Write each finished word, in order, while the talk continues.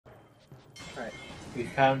Alright. We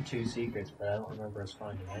found 2 secrets, but I don't remember us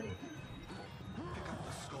finding any. Pick up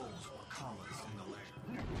the skulls or commas in the lair.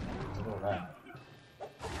 Look at that.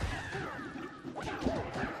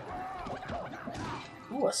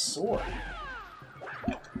 Ooh, a sword.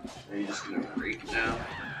 Are you just gonna break now?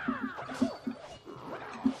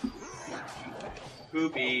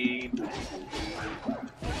 Poopy. Poopy.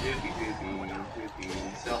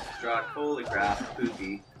 Self-destruct. Holy crap.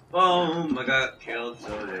 Poopy. Boom! I got killed,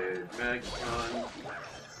 so did Megatron.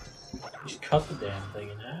 Just cut the damn thing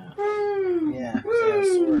in half. Yeah, so I got a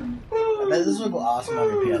sword. I bet this would go awesome on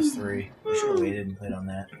your PS3. We should have waited and played on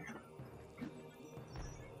that.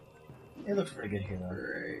 It looks pretty good here, though.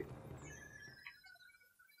 Right.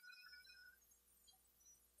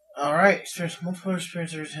 Alright, experience multiple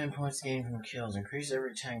experience every 10 points gained from kills. Increase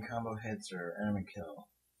every 10 combo hits or enemy kill.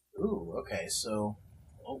 Ooh, okay, so...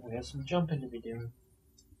 Oh, we have some jumping to be doing.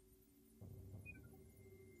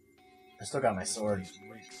 I still got my sword.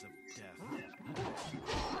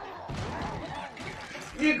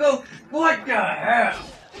 Niko, what the hell?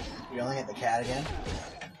 You yelling at the cat again?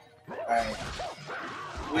 Alright.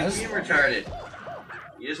 We seem retarded.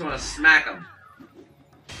 You just want to smack him.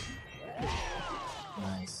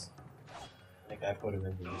 Nice. I think I put him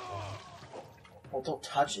in the Well, don't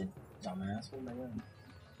touch it, dumbass. What am I doing?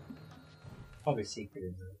 Probably secret,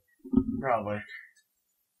 isn't it? Probably.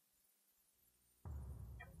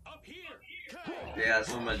 Yeah,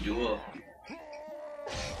 that's what my duel.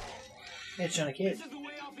 Hey, it's Johnny Kid.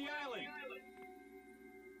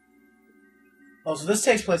 Oh, so this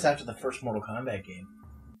takes place after the first Mortal Kombat game.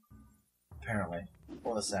 Apparently.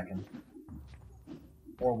 Or the second.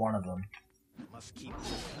 Or one of them.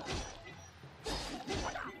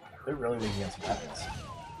 They're really weak against weapons.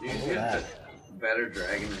 You get better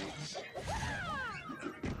Dragon Knights.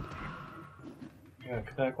 Yeah,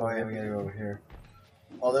 come back. Oh yeah, we gotta go over here.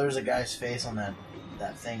 Oh, there's a guy's face on that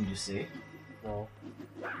thing, do you see? No.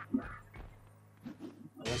 I'm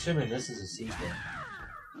assuming this is a secret.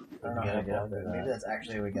 I don't know how to get up there. Maybe that's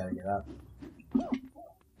actually how we gotta get up.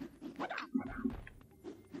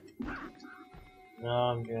 No,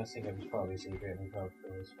 I'm guessing it was probably secret and we probably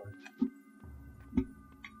go this way.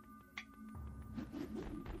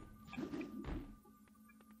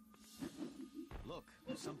 Look,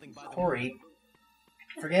 there's something by the Cory,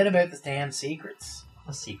 forget about the damn secrets.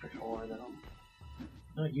 A secret whore, though.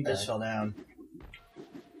 No, you just died. fell down.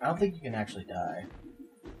 I don't think you can actually die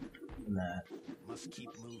from that. Must keep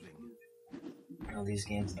moving. Oh, these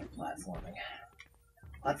games are platforming.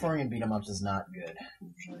 Platforming and beat 'em ups is not good,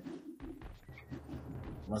 usually.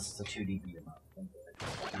 Unless it's a 2D beat 'em up.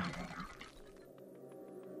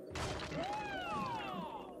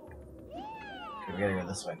 Okay, we gotta go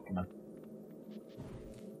this way. Come on.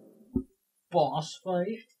 Boss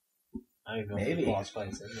fight? I don't even know Maybe. if the boss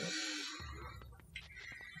fight's in this.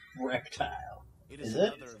 Reptile. It Is is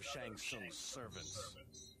it? another of Shang Tsung's servants.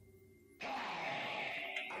 I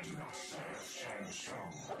do not serve Shang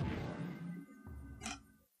Tsung.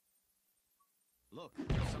 Look,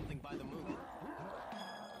 there's something by the moon.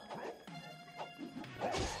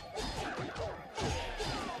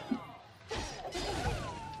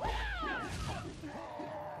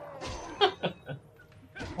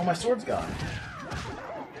 Oh, my sword's gone.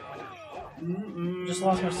 Just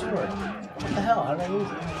lost my sword. What the hell? How did I lose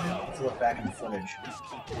it? Let's look back in the footage.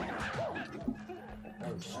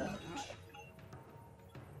 What was that?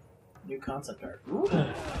 New concept art. Ooh.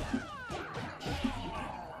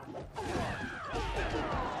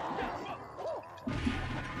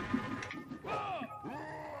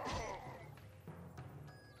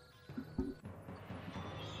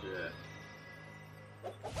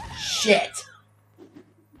 Shit!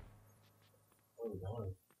 Where are we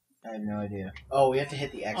going? I have no idea. Oh, we have to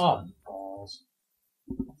hit the X Oh, button. balls.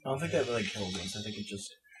 I don't think that really kills us. I think it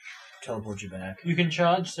just teleports you back. You can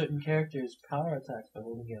charge certain characters' power attacks by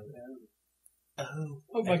holding down arrow.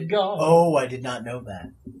 Oh my god! Oh, I did not know that.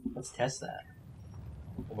 Let's test that.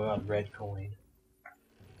 Oh my god, red coin.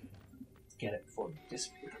 Let's get it before it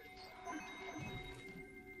disappears.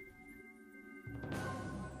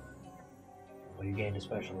 Well, you gained a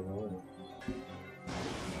special ability.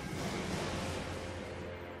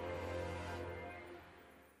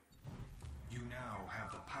 You now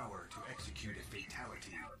have the power to execute a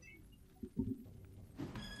fatality. You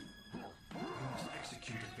must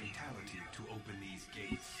execute a fatality to open these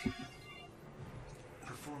gates.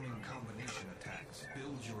 Performing combination attacks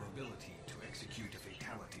builds your ability to execute a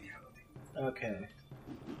fatality. Okay.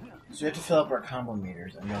 So we have to fill up our combo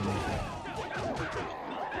meters and then we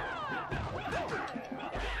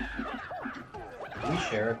Do we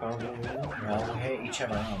share a combo meter? no, we each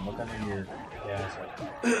have our own. Look under your... Yeah, it's like...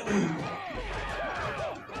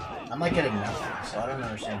 I'm like getting nothing, so I don't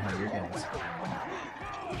understand how you're getting something.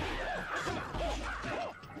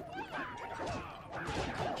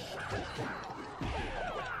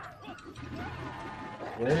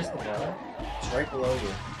 Where's the bar? It's right below you.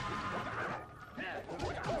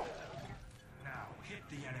 Now hit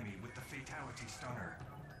the enemy with the fatality stunner.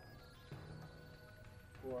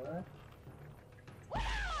 What?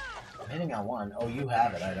 I'm hitting on one. Oh, you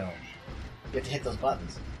have it. I don't. You have to hit those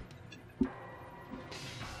buttons.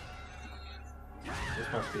 This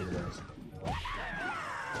must be the worst.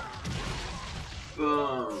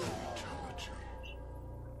 Boom.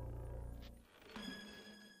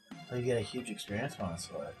 Oh, you get a huge experience bonus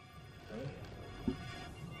for it.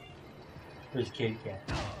 Where's Kitty-Kat?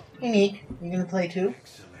 Hey, Nick. You gonna play too?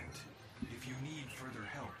 Excellent. If you need further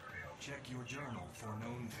help, check your journal for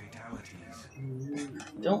known fatalities.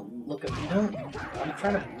 Don't look at me. Don't. I'm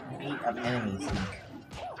trying to beat up enemies, Nick.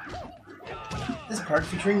 This part's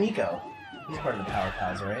featuring Niko. He's part of the Power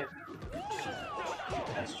Pals, right?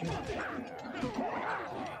 That's true.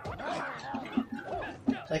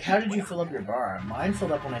 Like, how did you fill up your bar? Mine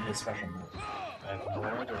filled up when I did a special move. I have no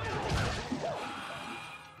idea.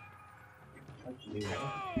 How'd you do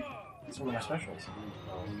that? It's one of my specials.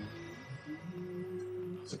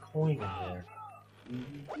 There's a coin in there.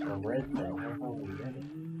 A red thing. I don't know how we get it.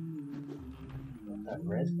 What's that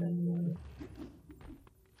red thing?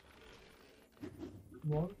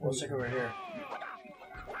 What? We'll stick over here.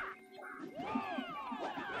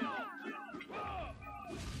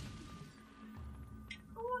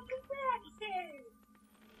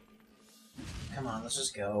 Come on, let's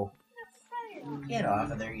just go. Get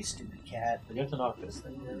off of there, you stupid cat. We have to knock this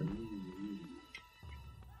thing down.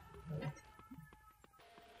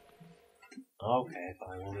 Okay,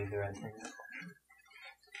 fine, we'll leave the red thing.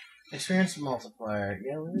 Experience multiplier.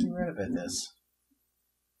 Yeah, we're getting rid of it, this.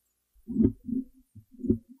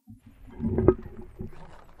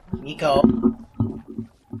 Niko.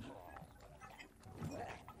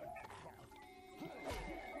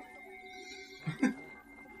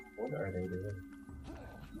 What are they doing?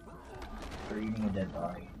 They're eating a dead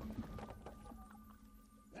body.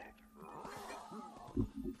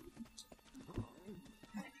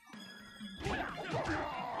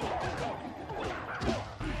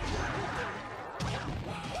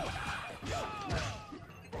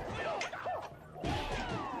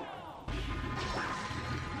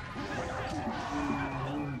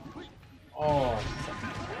 Oh,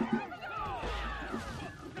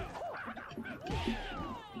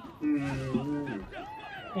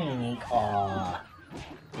 Pink. Aww.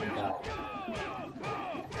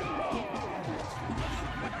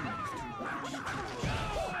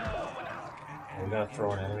 we gotta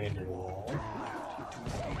throw an enemy into the wall.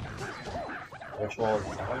 Which wall is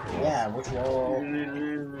that? Yeah, which wall?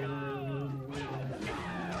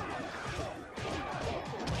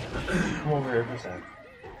 Come over here for a sec.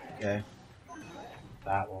 Okay.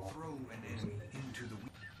 That wall. Throw an enemy into the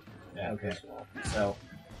Yeah, Okay. this wall. So.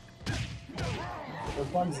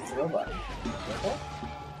 What buttons is the robot?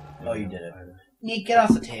 Oh, you did it. Neat, get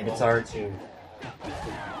off the table. It's R2. In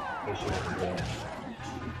case you didn't know.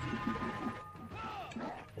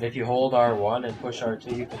 And if you hold R1 and push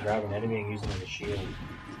R2, you can grab an enemy and use them as a shield.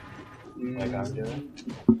 Like I'm doing.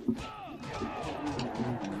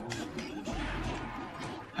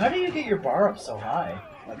 How do you get your bar up so high?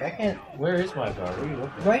 Like, I can't. Where is my bar? What are you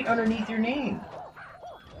looking at? Right underneath your name.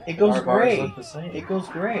 It goes Our bars gray. look the same. It goes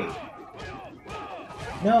gray.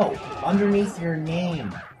 No, underneath your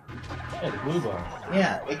name. Yeah, the blue bar.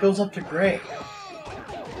 Yeah, it goes up to gray.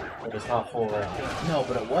 But it's not full round. No,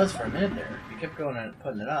 but it was for a minute there. You kept going and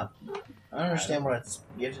putting it up. I don't understand what it's.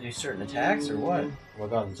 You have to do certain attacks or what? Oh my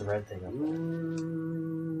god, there's a red thing up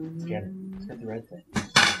there. Let's get it. Let's get the red thing.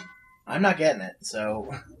 I'm not getting it, so.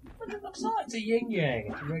 What it looks like? It's a yin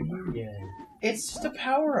yang. It's a red yin yang. It's just a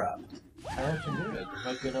power up. How else can do it? There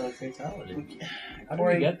might be another fatality. How do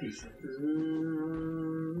Cory, we get these things?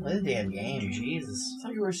 play the damn game, Jesus. I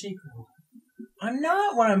thought you were a secret. I'm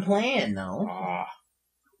not when I'm playing, though. Ah.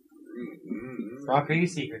 Rock, are you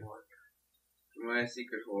secret whore? Am I a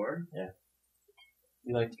secret whore?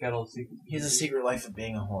 You like to get all the secrets? He's a secret life of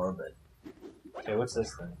being a whore, but. Okay, what's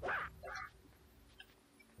this thing?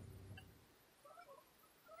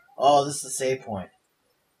 Oh, this is the save point.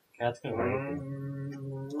 Cat's gonna break it.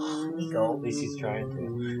 Niko. At least he's trying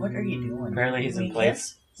to. What are you doing? Apparently he's in Make play. it?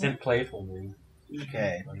 He's in playful mood.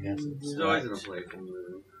 Okay, I'm guessing. He's always in a playful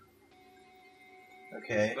mood.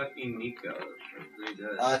 okay. Fucking Niko. That's what he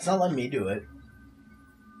does. It's not letting me do it.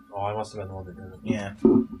 Oh, I must have been the one that did it. Yeah.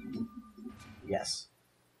 Yes.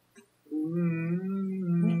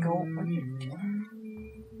 Niko, what are you doing?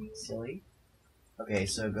 Silly. Okay,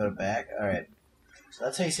 so go to back. Alright. So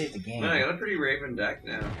that's how you save the game. Man, I got a pretty Raven deck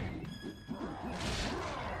now.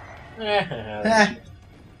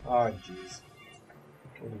 Oh, jeez.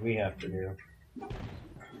 What do we have to do? Go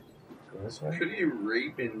this way? Pretty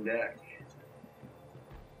Raven deck.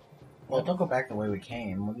 Well, don't go back the way we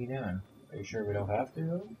came. What are you doing? Are you sure we don't have to,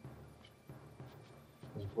 though?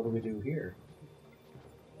 'Cause what do we do here?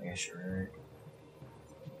 Yeah, sure.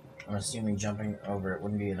 I'm assuming jumping over it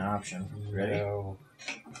wouldn't be an option. Ready? No.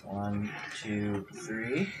 1, 2,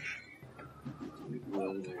 3.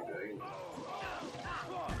 Well,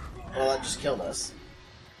 that just killed us.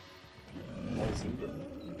 What is he doing?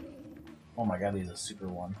 Oh my god, he's a super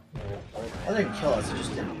one. Oh, That didn't kill us, it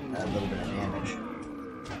just did a little bit of damage.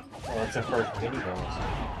 that's the first mini boss.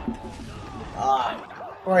 Ah!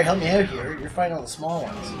 Cory, help me out here. You're fighting all the small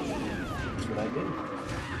ones. That's what I did.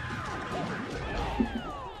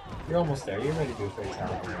 You're almost there. You're ready to do a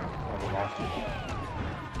fatality now. Oh, we lost you.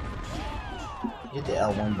 You hit the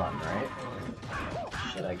L1 button, right?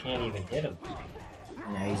 Shit, I can't even hit him.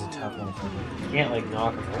 Yeah, he's a tough one for me. You can't, like,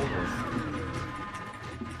 knock him over.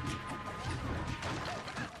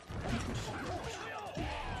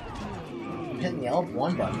 I'm hitting the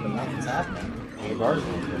L1 button, but nothing's happening. Your guard's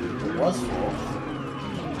full. It was full.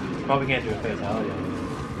 Probably can't do a fatality on him.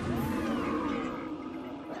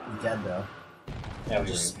 He's dead though. Yeah, I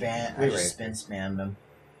just spammed him.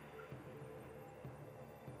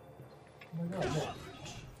 Oh my god, no.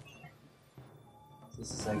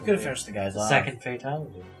 This is We could have finished the guys off. second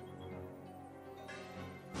fatality.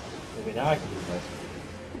 Maybe now I can do this.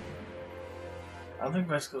 I don't think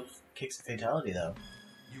Vesco kicks the fatality though.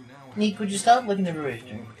 You now have Nick, would you stop looking everywhere?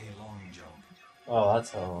 a long jump. Oh,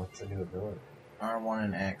 that's how it's a new ability. R1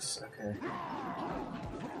 and X, okay.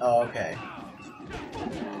 Oh, okay.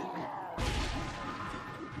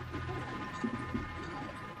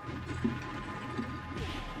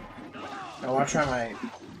 I want to try my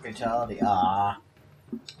fatality. Ah,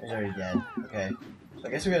 he's already dead. Okay, so I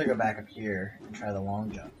guess we gotta go back up here and try the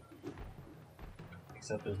long jump.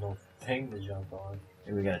 Except there's no thing to jump on.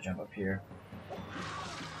 Maybe we gotta jump up here.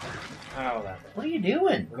 Oh, that. What are you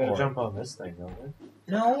doing? We're gonna Cory? jump on this thing, don't we?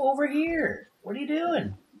 No, over here. What are you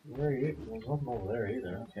doing? Where are you? There's nothing over there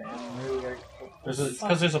either. Okay, maybe we gotta...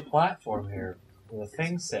 Because there's a platform here with a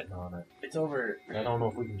thing sitting on it. It's over. I don't know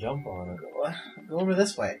if we can jump on it. Go over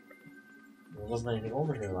this way. There wasn't anything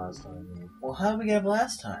over here last time. Well, how did we get up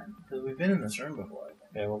last time? Because we've been in this room before.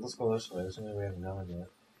 Okay, well, let's go this way. This way we haven't gone yet.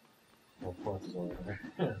 Well, of course it's over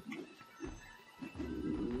there.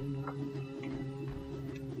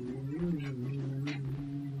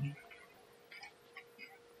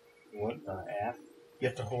 What the F? You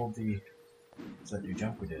have to hold the... Is that new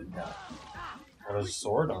jump we did? No. Oh, there's a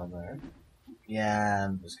sword on there. Yeah,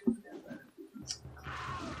 I'm just gonna forget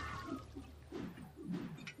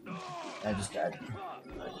that. I just died.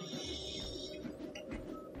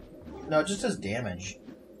 No, it just does damage.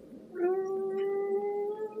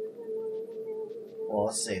 Well,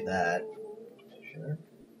 let's save that. Sure.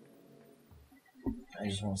 I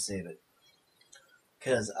just want to save it.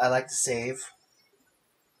 Because I like to save.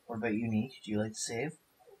 What about you, Nick? Do you like to save?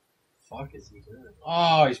 Fuck is he doing?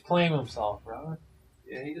 Oh, he's playing himself, bro.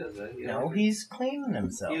 Yeah, he does that. No, he's cleaning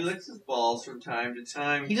himself. He licks his balls from time to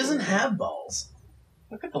time. He doesn't have balls.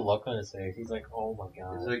 Look at the look on his face. He's like, oh my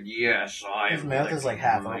god. He's like, yes, I His am mouth is like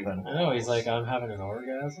half licking open. my I know, he's like, I'm having an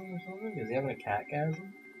orgasm or something? Is he having a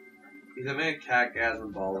catgasm? He's having a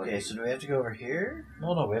catgasm ball. Okay, so do we have to go over here?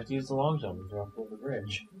 No, we have to use the long jump and jump over the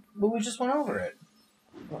bridge. But we just went over it.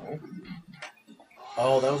 Oh,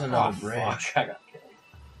 Oh, that was another bridge. Fuck, I got killed.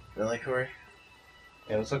 Really, Cory?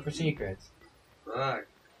 Okay, let's look for secrets. Fuck.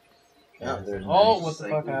 No, there's Oh, no what the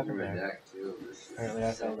fuck Cycling happened through my there? deck, too. This is Apparently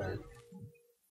I fell down.